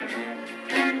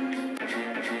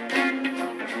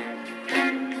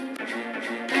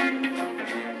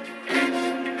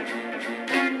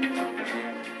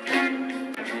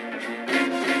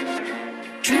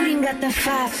got that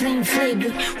fire flame flavor.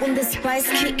 When the spice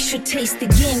kicks, you taste the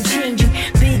game changer.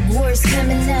 Big words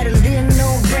coming out of them, no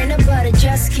brainer, but I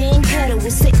just can't cut it. We're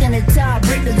sitting at the top,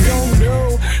 break the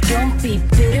no. Don't be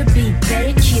bitter, be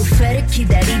better. Keep better, keep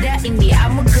that in me.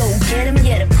 I'ma go get him,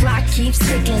 yeah, the clock keeps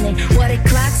ticking. And while the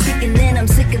clock's ticking, then I'm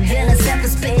sick of it. Except for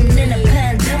spitting in a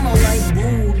pen, I'm like,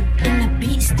 woo. In the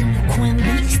beast, in the queen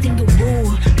beast, in the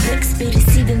woo. Quick spit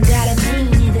is even got a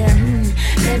meaning that,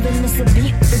 never miss a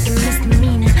beat, freaking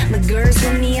misdemeanor. My girls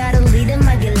want me out of leading,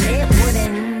 I get lit with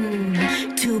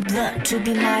it. Too blunt to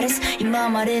be modest. 今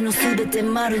までのすべて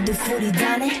まるで振り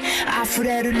だね。溢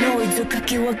れるノイズか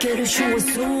き分ける手話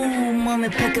数。豆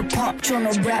パケポップの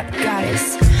ラップガデ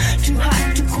ス。Too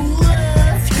hot to cool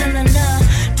off, na na na.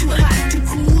 Too hot to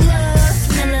cool off,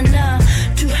 na na na.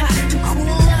 Too hot to cool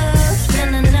off, na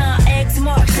na na. X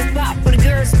marks the spot for the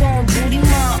girls gon' booty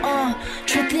ma.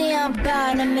 최대한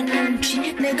바라면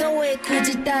눈치. 내가 왜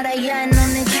굳이 따라야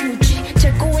너는 휴지.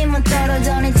 자꾸 위만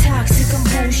떨어져 내 toxic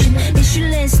emotion.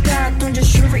 Michelin star 던져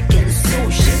shuriken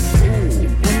sushi. Ooh,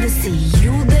 when they see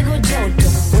you they go joto.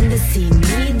 When they see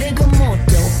me they go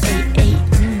moto. Ay ay.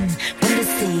 When they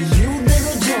see you they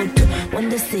go joto. When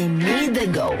they see me they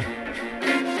go.